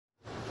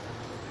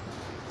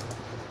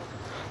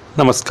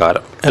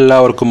നമസ്കാരം,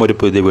 എല്ലാവർക്കും ഒരു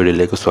പുതിയ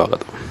വീഡിയോയിലേക്ക്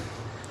സ്വാഗതം.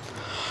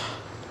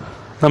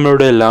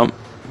 നമ്മളുടെ എല്ലാം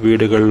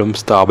വീടുകളിലും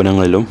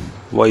സ്ഥാപനങ്ങളിലും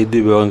വൈദ്യുതി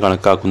ഉപയോഗം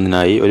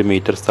കണക്കാക്കുന്നതിനായി ഒരു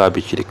മീറ്റർ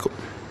സ്ഥാപിച്ചിരിക്കും.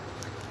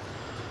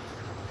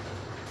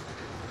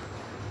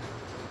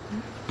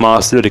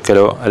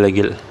 മാസത്തിലൊരിക്കലോ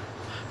അല്ലെങ്കിൽ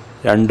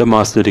 2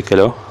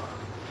 മാസത്തിലൊരിക്കലോ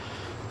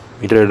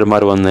മീറ്റർ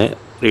റീഡർമാർ വന്ന്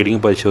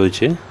റീഡിംഗ്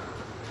പരിശോധിച്ച്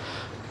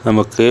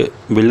നമുക്ക്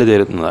ബില്ല്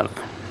തരുന്നതാണ്.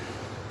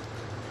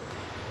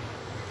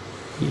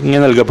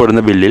 ഇങ്ങനെ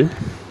നൽകപ്പെടുന്ന ബില്ലിൽ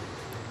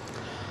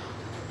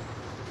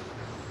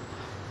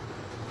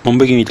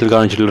മുമ്പ് ഈ മീറ്ററിൽ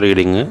കാണിച്ചിട്ടുള്ള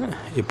റീഡിങ്,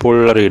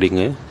 ഇപ്പോഴുള്ള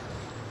റീഡിങ്,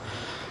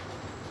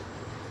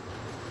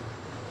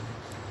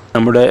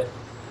 നമ്മുടെ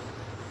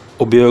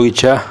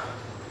ഉപയോഗിച്ച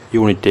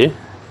യൂണിറ്റ്,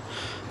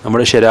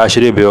 നമ്മുടെ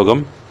ശരാശരി ഉപയോഗം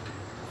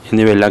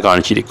എന്നിവയെല്ലാം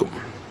കാണിച്ചിരിക്കും.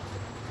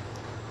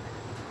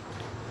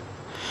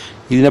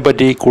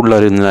 ഇതിനെപ്പറ്റി കൂടുതൽ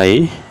അറിയുന്നതിനായി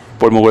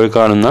ഇപ്പോൾ മുകളിൽ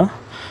കാണുന്ന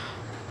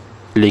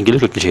ലിങ്കിൽ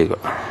ക്ലിക്ക് ചെയ്യുക.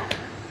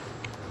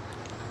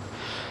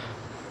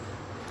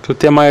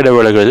 കൃത്യമായ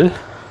ഇടവേളകളിൽ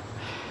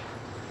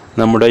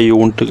നമ്മുടെ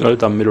യൂണിറ്റുകൾ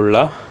തമ്മിലുള്ള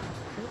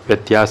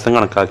വ്യത്യാസം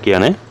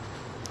കണക്കാക്കിയാണ്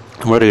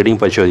നമ്മൾ റീഡിംഗ്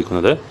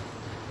പരിശോധിക്കുന്നത്.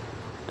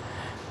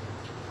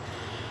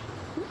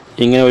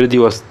 ഇങ്ങനെ ഒരു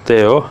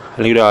ദിവസത്തെയോ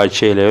അല്ലെങ്കിൽ ഒരു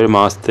ആഴ്ചയിലെയോ ഒരു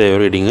മാസത്തെയോ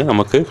റീഡിംഗ്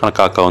നമുക്ക്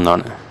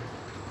കണക്കാക്കാവുന്നതാണ്.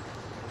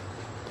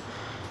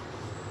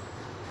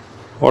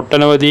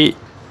 ഒട്ടനവധി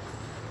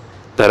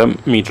തരം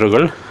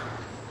മീറ്ററുകൾ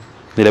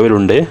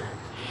നിലവിലുണ്ട്.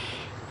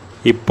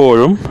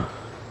 ഇപ്പോഴും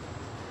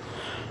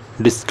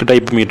ഡിസ്ക്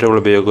ടൈപ്പ് മീറ്ററുകൾ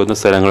ഉപയോഗിക്കുന്ന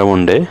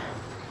സ്ഥലങ്ങളുമുണ്ട്.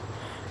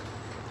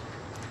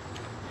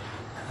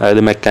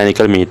 അതായത്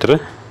മെക്കാനിക്കൽ മീറ്റർ,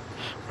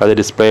 അത്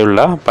ഡിസ്പ്ലേ ഉള്ള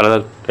പല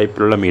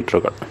ടൈപ്പിലുള്ള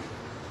മീറ്ററുകൾ.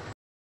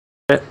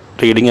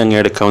 റീഡിംഗ് എങ്ങനെ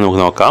എടുക്കാമെന്ന്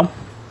നമുക്ക് നോക്കാം.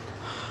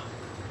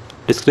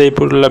 ഡിസ്ക്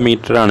ടൈപ്പിലുള്ള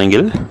മീറ്റർ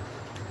ആണെങ്കിൽ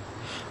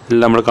ഇതിൽ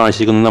നമ്മൾ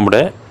കാണിച്ചിരിക്കുന്നത്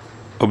നമ്മുടെ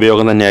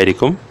ഉപയോഗം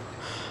തന്നെയായിരിക്കും.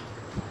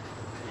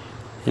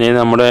 ഇനി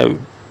നമ്മുടെ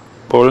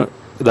ഇപ്പോൾ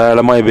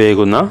ധാരാളമായി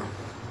ഉപയോഗിക്കുന്ന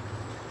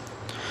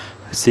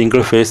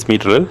സിംഗിൾ ഫേസ്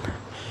മീറ്ററിൽ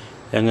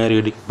എങ്ങനെ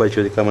റീഡിംഗ്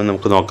പരിശോധിക്കാമെന്ന്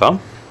നമുക്ക് നോക്കാം.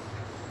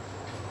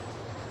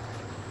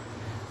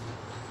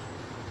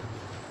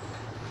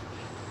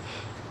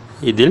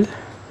 ഇതിൽ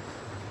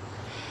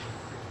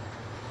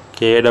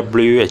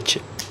KWH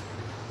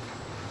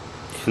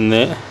എന്ന്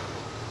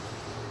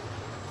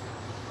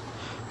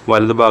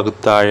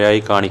വലതുഭാഗത്ത്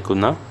താഴെയായി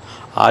കാണിക്കുന്ന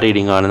ആ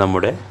റീഡിംഗാണ്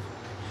നമ്മുടെ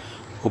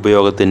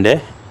ഉപയോഗത്തിൻ്റെ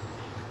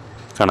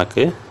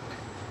കണക്ക്.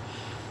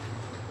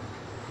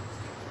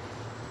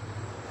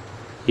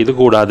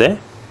 ഇതുകൂടാതെ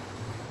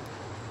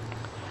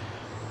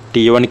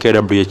T1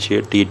 KWH,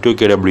 T2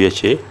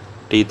 KWH,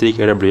 T3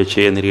 KWH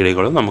എന്നീ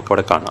റീഡിങ്ങുകളും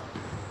നമുക്കവിടെ കാണാം.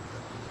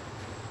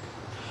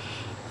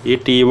 ഈ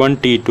T1,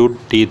 T2,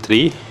 T3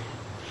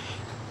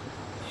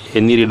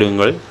 എന്നീ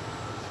റീഡിങ്ങുകൾ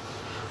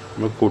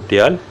നമ്മൾ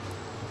കൂട്ടിയാൽ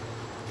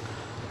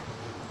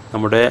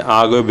നമ്മുടെ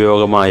ആകെ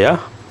ഉപയോഗമായ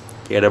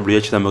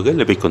KWH നമുക്ക്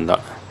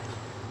ലഭിക്കുന്നതാണ്.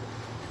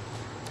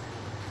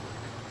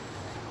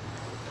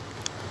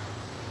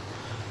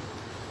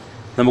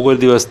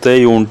 നമുക്കൊരു ദിവസത്തെ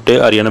യൂണിറ്റ്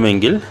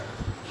അറിയണമെങ്കിൽ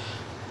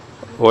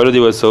ഓരോ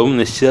ദിവസവും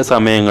നിശ്ചിത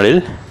സമയങ്ങളിൽ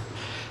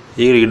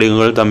ഈ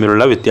റീഡിങ്ങുകൾ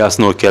തമ്മിലുള്ള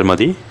വ്യത്യാസം നോക്കിയാൽ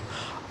മതി.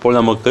 അപ്പോൾ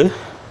നമുക്ക്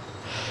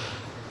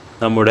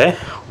നമ്മുടെ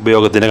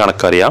ഉപയോഗത്തിൻ്റെ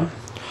കണക്കറിയാം.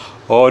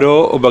 ഓരോ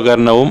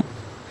ഉപകരണവും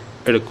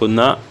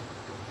എടുക്കുന്ന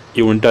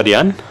യൂണിറ്റ്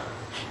അറിയാൻ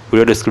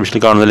വീഡിയോ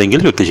ഡിസ്ക്രിപ്ഷനിൽ കാണുന്ന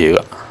ലിങ്കിൽ ക്ലിക്ക് ചെയ്യുക.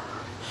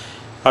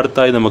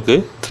 അടുത്തായി നമുക്ക്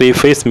 3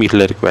 ഫേസ്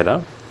മീറ്ററിലേക്ക്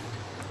വരാം.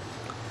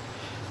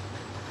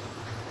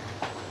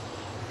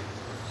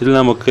 ഇതിൽ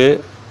നമുക്ക്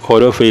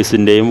ഓരോ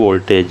ഫേസിൻ്റെയും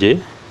വോൾട്ടേജ്,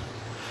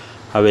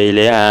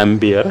 അവയിലെ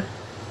ആംപിയർ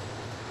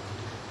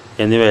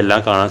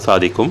എന്നിവയെല്ലാം കാണാൻ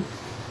സാധിക്കും.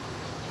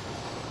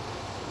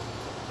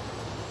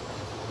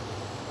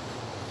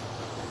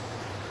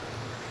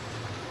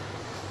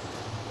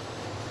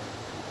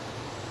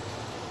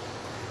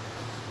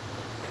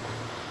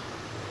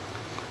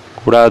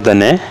 കൂടാതെ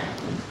തന്നെ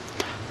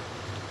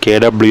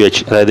KWH,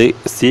 അതായത്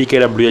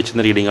CKWH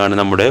എന്ന റീഡിംഗ് ആണ്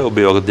നമ്മുടെ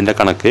ഉപയോഗത്തിൻ്റെ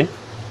കണക്ക്.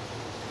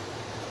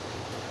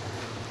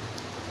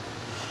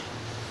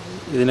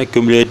 ഇതിനെ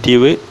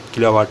ക്യുമുലേറ്റീവ്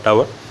കിലോവാട്ട്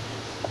അവർ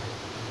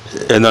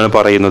എന്നാണ്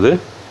പറയുന്നത്.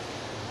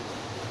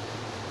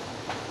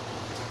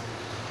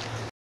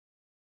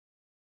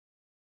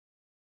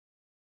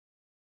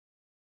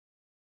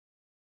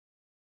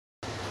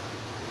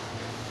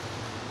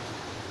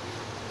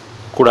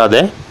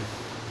 കൂടാതെ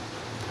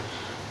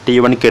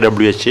T1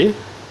 KWH,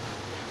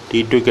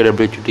 T2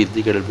 KWH,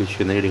 T3 KWH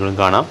എന്ന റീഡിങ്ങുകളും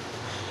കാണാം.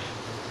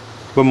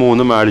 ഇപ്പോൾ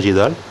 3 ആഡ്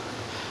ചെയ്താൽ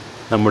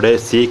നമ്മുടെ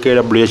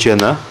CKWH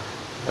എന്ന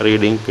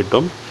റീഡിംഗ്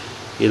കിട്ടും.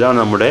 ഇതാണ്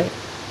നമ്മുടെ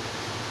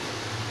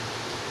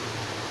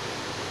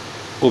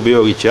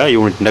ഉപയോഗിച്ച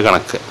യൂണിറ്റിൻ്റെ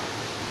കണക്ക്.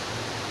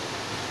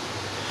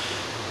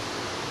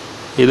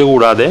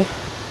 ഇതുകൂടാതെ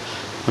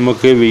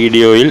നമുക്ക്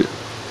വീഡിയോയിൽ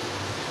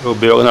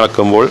ഉപയോഗം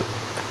നടക്കുമ്പോൾ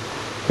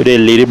ഒരു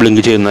LED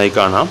ബ്ലിങ്ക് ചെയ്യുന്നതായി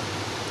കാണാം.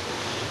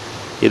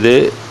 ഇത്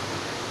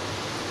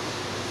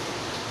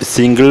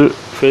സിംഗിൾ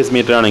ഫേസ്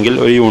മീറ്റർ ആണെങ്കിൽ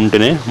ഒരു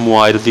യൂണിറ്റിന്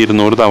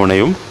 3200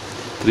 തവണയും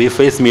 3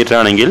 ഫേസ് മീറ്റർ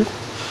ആണെങ്കിൽ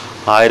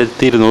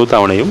 1200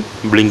 തവണയും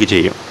ബ്ലിങ്ക്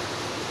ചെയ്യും.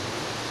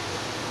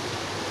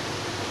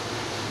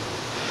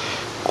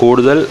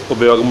 കൂടുതൽ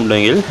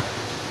ഉപയോഗമുണ്ടെങ്കിൽ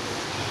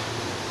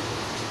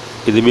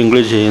ഇത് ബ്ലിങ്ക്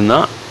ചെയ്യുന്ന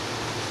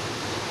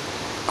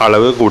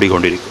അളവ്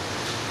കൂടിക്കൊണ്ടിരിക്കും.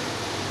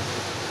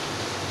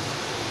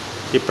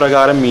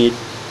 ഇപ്രകാരം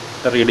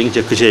മീറ്റർ റീഡിംഗ്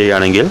ചെക്ക്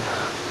ചെയ്യുകയാണെങ്കിൽ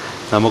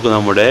നമുക്ക്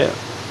നമ്മുടെ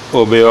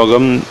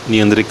ഉപയോഗം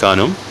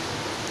നിയന്ത്രിക്കാനും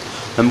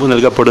നമുക്ക്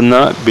നൽകപ്പെടുന്ന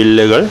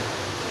ബില്ലുകൾ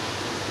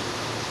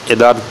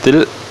യഥാർത്ഥത്തിൽ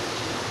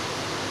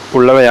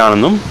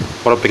ഉള്ളവയാണെന്നും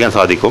ഉറപ്പിക്കാൻ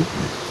സാധിക്കും.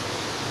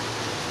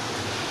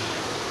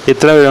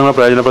 ഇത്ര വിവരങ്ങൾ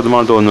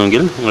പ്രയോജനപ്രദമാണെന്ന്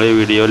തോന്നുമെങ്കിൽ നിങ്ങൾ ഈ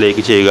വീഡിയോ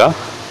ലൈക്ക് ചെയ്യുക,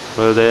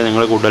 അതുപോലെ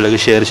നിങ്ങളുടെ കൂട്ടുകാരിലേക്ക്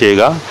ഷെയർ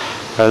ചെയ്യുക,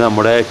 അതായത്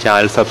നമ്മുടെ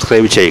ചാനൽ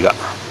സബ്സ്ക്രൈബ് ചെയ്യുക.